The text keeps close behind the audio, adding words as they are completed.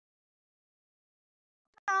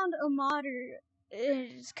found a modder.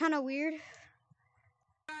 It's kind of weird.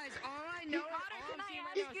 Guys, all I know,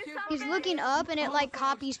 He's looking up and it like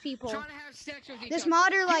copies people. This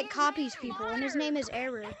modder like copies people and his name is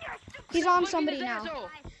Error. He's on somebody now.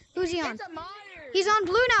 Who's he on? He's on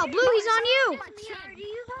Blue now. Blue, he's on you.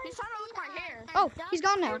 Oh, he's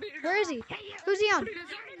gone now. Where is he? Who's he on?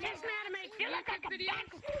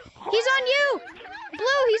 He's on you.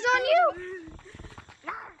 Blue, he's on you.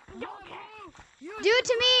 Do it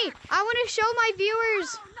to me. I want to show my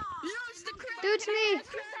viewers. Do it to me.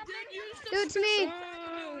 Do it to me.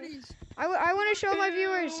 I want to show my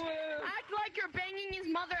viewers. Act like you're banging his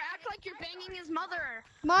mother. Act like you're banging his mother.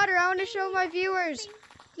 Modder, I want to show my viewers.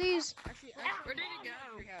 Please. Where did he go?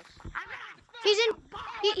 He's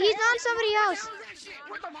on somebody else.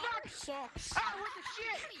 What the fuck? Sucks. Oh, what the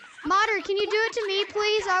shit? Modder, can you do it to me,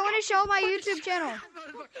 please? I want to show my YouTube channel.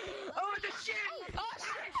 Oh, the shit. Oh,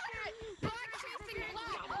 shit. Black chasing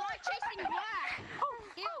black. Black chasing black.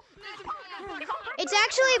 It's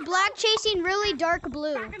actually black chasing really dark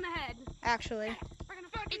blue. Back in the head. Actually.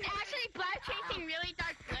 It's actually black chasing really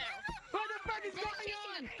dark blue. What the fuck is going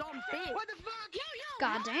on? Dumb bitch. What the fuck? Yo,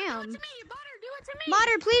 Goddamn. Do it to me, Butter. Do it to me.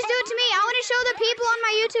 Modder, please do it to me. I want to show the people on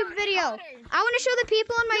my YouTube video. I want to show the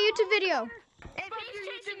people on my YouTube video. If he's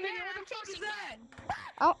chasing me, I'm chasing that.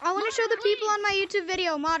 I want to show the people on my YouTube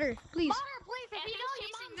video. Modder, please. Butter, please. If he's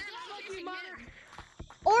chasing them, I'm chasing him.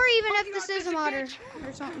 Or even if this is a modder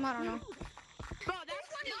or something, I don't know. Bro, that's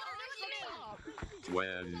what he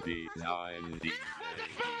 29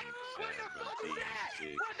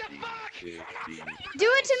 Do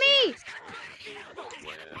it to me.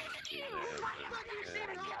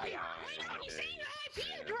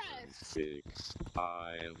 Six,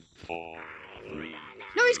 5, 4, 3.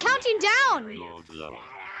 No, he's counting down.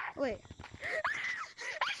 Wait.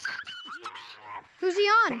 Who's he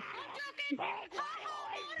on?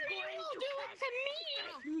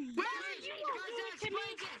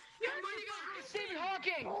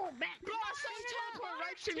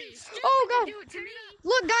 Oh god.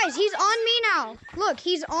 Look guys, he's on me now. Look,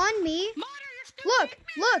 he's on me. Look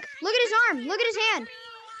at his arm. Look at his hand.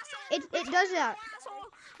 It does that.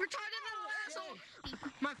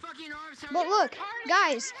 But look,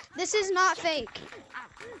 guys, this is not fake.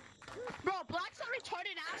 Bro, Black's a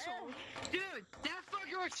retarded asshole. Dude, that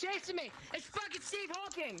fucker was chasing me. It's fucking Steve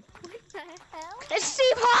Hawking. What the hell? It's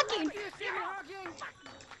Steve Hawking. Steve Hawking.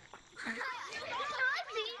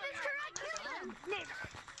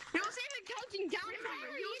 He wasn't even counting down for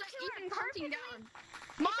you. He was even counting down.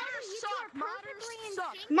 Modder suck. Modder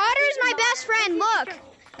suck. Modder's my best friend. Look.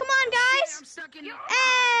 Come on, guys. I'm stuck in Hey.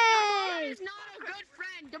 Modder is not a good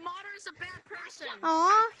friend. The Modder is a bad person.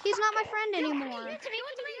 Aw, he's not my friend anymore. Do it to me,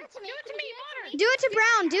 Modder. Do it to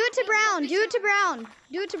Brown. Do it to Brown. Do it to Brown.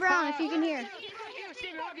 Do it to Brown if you can hear.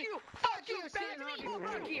 Fuck you, fuck you, Steve Hawking.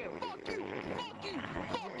 Fuck you, fuck you, fuck you,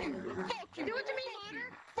 fuck you, fuck you. Do it to me, Modder.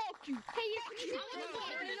 Fuck you. Hey, you do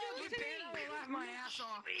it to me. I laugh my ass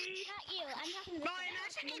off. Not you. I'm not gonna. Bro,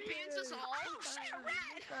 imagine he bans us all. Oh shit,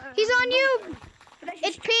 red. He's on you.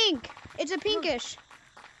 It's pink. It's a pinkish.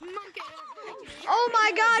 Monkey. Oh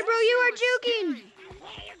my god, bro, you are juking.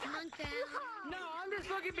 Monkey. No, I'm just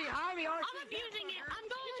looking behind me. I'm abusing it. I'm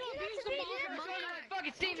going to abuse the Modder.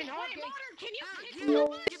 Fucking Stephen Hawking. Modder, can you kick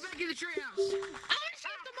No. Get back in the treehouse. I want to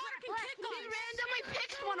see if the Modder can kick us. He randomly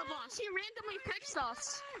picks one of us. He randomly picks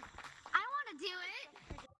us. I want to do it.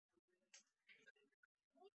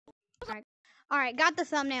 Alright, got the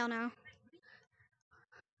thumbnail now.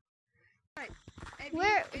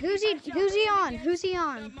 Who's he on? Who's he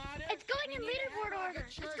on? It's going in leaderboard order.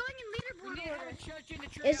 It's going in leaderboard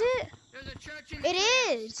order. Is it? There's a church in It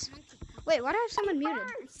is. Wait, why do I have someone muted?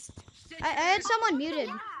 I had someone muted.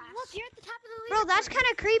 Look, you're at the top of the Bro, that's kind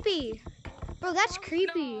of creepy. Bro, that's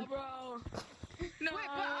creepy. No, bro. No. Wait,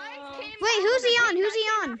 but I came Wait, who's he on? Who's he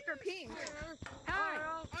on? after pink. Hi.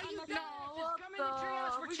 Are you No, come in the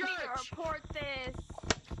treehouse for we need to church. report this.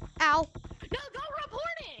 Ow. No, don't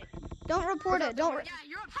report it. Don't report it. Don't. Yeah,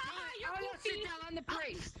 you're a Sit down. I'm the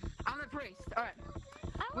priest. I'm the priest. All right.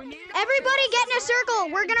 We need Everybody get in a circle.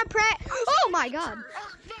 We're gonna pray. Oh my god. Oh,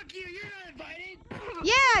 fuck you. You're not invited.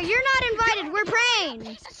 Yeah, you're not invited. We're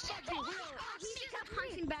praying.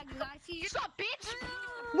 Stop, bitch.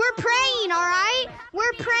 We're praying, alright?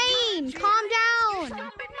 We're praying. Calm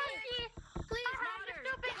down.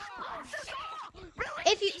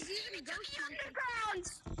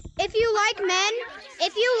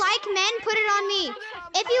 If you like men, put it on me.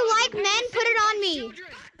 If you like men, put it on me.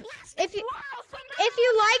 If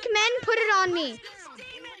you like men, put it on me.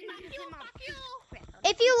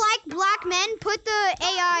 If you like black men, put the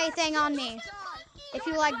AI thing on me. If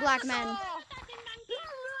you like black men.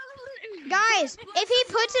 Guys, if he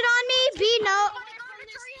puts it on me, be no.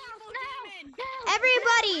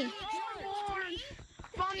 Everybody.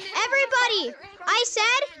 Everybody. I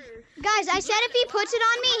said, guys, I said if he puts it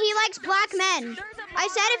on me, he likes black men. I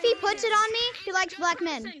said if he puts it on me, he likes black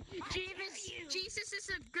men. Jesus is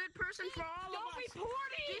a good person for all of us.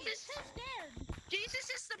 Jesus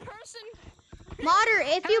is the person. Modder,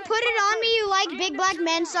 if you put it on me, you like big black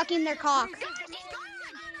men sucking their cock.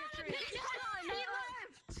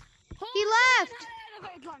 He left. I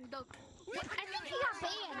think he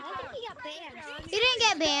got banned. He didn't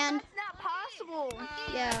get banned. That's not possible.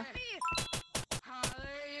 Yeah.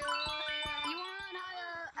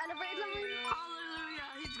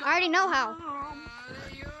 I already know how. I'm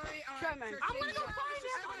gonna go find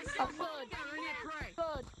him. Oh, good.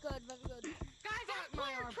 Good, very good. Guys, I'm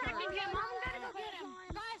player tracking him. I'm gonna go get him.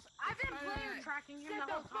 Guys, I've been player tracking him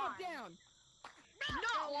the whole time. Down. No,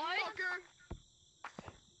 fucker.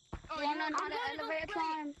 Oh, you want to elevate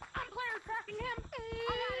time? I'm player tracking him. I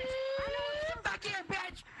got it. I know it's Fuck you,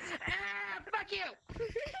 bitch. Fuck you.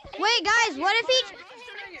 Wait, guys, what if he...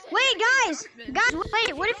 Wait, guys,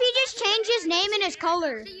 wait, what if he just changed his name and his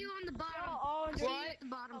color? See you on the bottom. What? The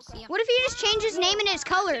bottom. See What if he just changed his name and his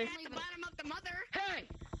color? the bottom of the mother. Hey,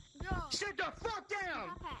 sit the fuck down.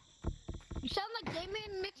 You sound like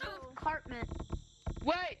Damien mixed with Cartman.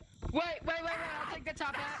 Wait. I'll take the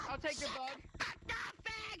top hat. I'll take the bug.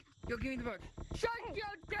 Yo, give me the bug. Shut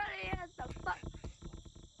your dirty ass the fuck.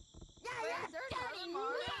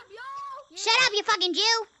 Shut up, you fucking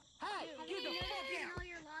Jew! Hey, get the fuck down.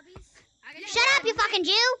 Shut up, you fucking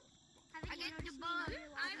Jew! I get the bug.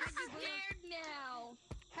 I'm scared now.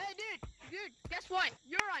 Hey, dude, guess what?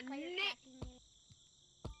 You're a Nick.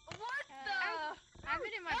 What the? I've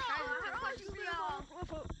been in my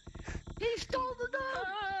He stole the dog.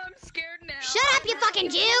 I'm scared now. Shut up, you fucking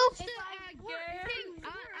Jew! I'm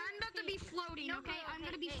about to be floating, okay? I'm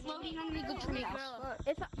gonna be floating on the treehouse.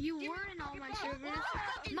 You were in all my servers.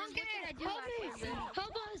 Monkey,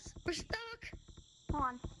 help us! We're stuck. Hold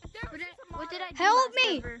on. What did I do? Help last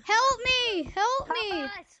me! server? Help me! Help me!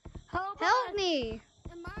 Help Help me!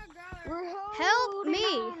 We're Help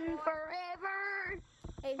me! on forever.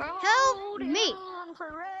 Help me! On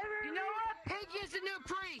forever. You know what? Piggy is the new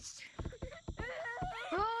priest.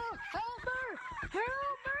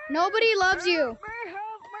 Nobody loves you.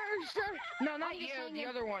 No, not you. The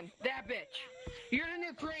other one. That bitch. You're the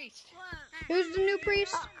new priest. Who's the new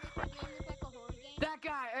priest? That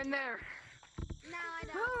guy in there.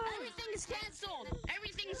 Everything is canceled.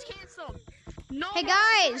 Everything is canceled. No Hey, more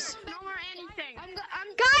guys! servers, no more anything.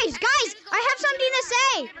 Guys, I have something to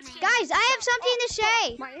say! Guys, I have something to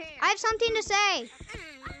say! My hand. I have something to say!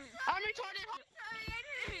 I'm retarded.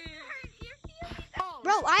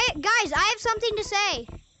 Bro, guys, I have something to say!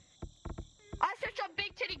 I searched up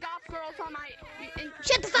big titty goth girls on my.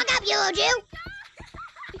 Shut the fuck up, you little Jew!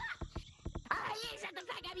 You shut the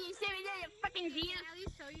fuck up, you stupid little fucking Jew.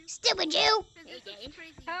 Stupid Jew!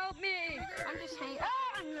 Help me. I'm just saying.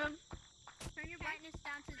 Turn your brightness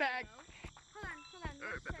down to Back. zero. Hold on.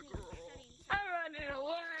 Settings. I'm running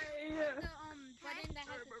away. The button that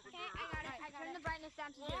has the... Okay, I got it. Turn the brightness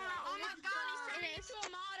down to zero. Oh my god, he's so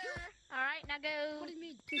modern. Alright, now go. What do you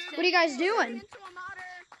mean? What are you guys doing? Into a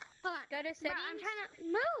modern. Hold on. Go to settings. I'm trying to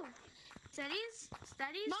move. Settings?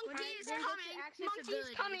 Monkey is coming. Monkey's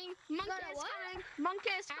coming. Monkey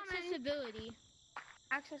is coming.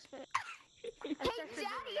 Accessibility. Hey,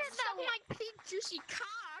 Daddy has sucked my big juicy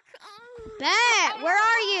cock. Bet, where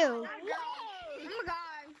are you? Oh my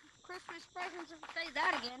god. Christmas presents, say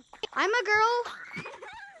that again. I'm a girl.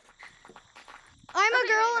 I'm a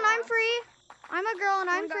girl and I'm free. I'm a girl and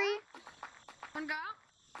I'm free. One girl?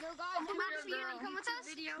 Yo, guys, come out here and come with us.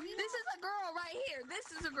 This is a girl right here. This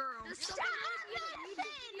is a girl. Shut up,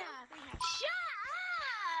 Madison! Shut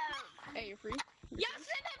up! Hey, you're free. Yes,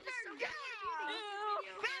 it is a girl.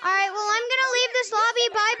 Alright, well, I'm gonna leave this lobby.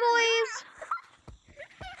 Bye, boys.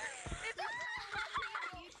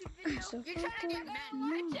 You're trying to get mad.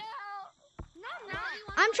 Watch out. No.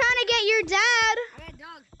 I'm trying to get your dad. I got a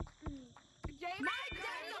dog. My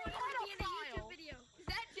dad is a pedophile. Is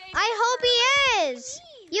that James? I hope he is.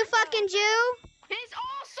 You fucking Jew. He's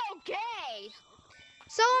also gay.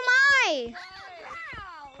 So am I.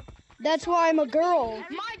 That's why I'm a girl.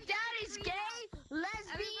 My dad is gay,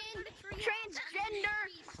 lesbian, transgender,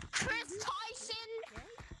 Chris Tyson.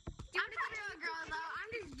 I'm not a girl, though. I'm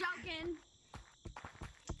just joking.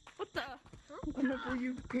 What the? Whenever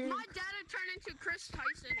you pig. My dad had turned into Chris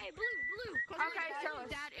Tyson. Hey, Blue. Okay, my tell us.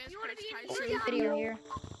 dad is You wanna Chris be in Tyson. Video here.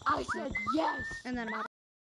 I said yes. And then I'm out.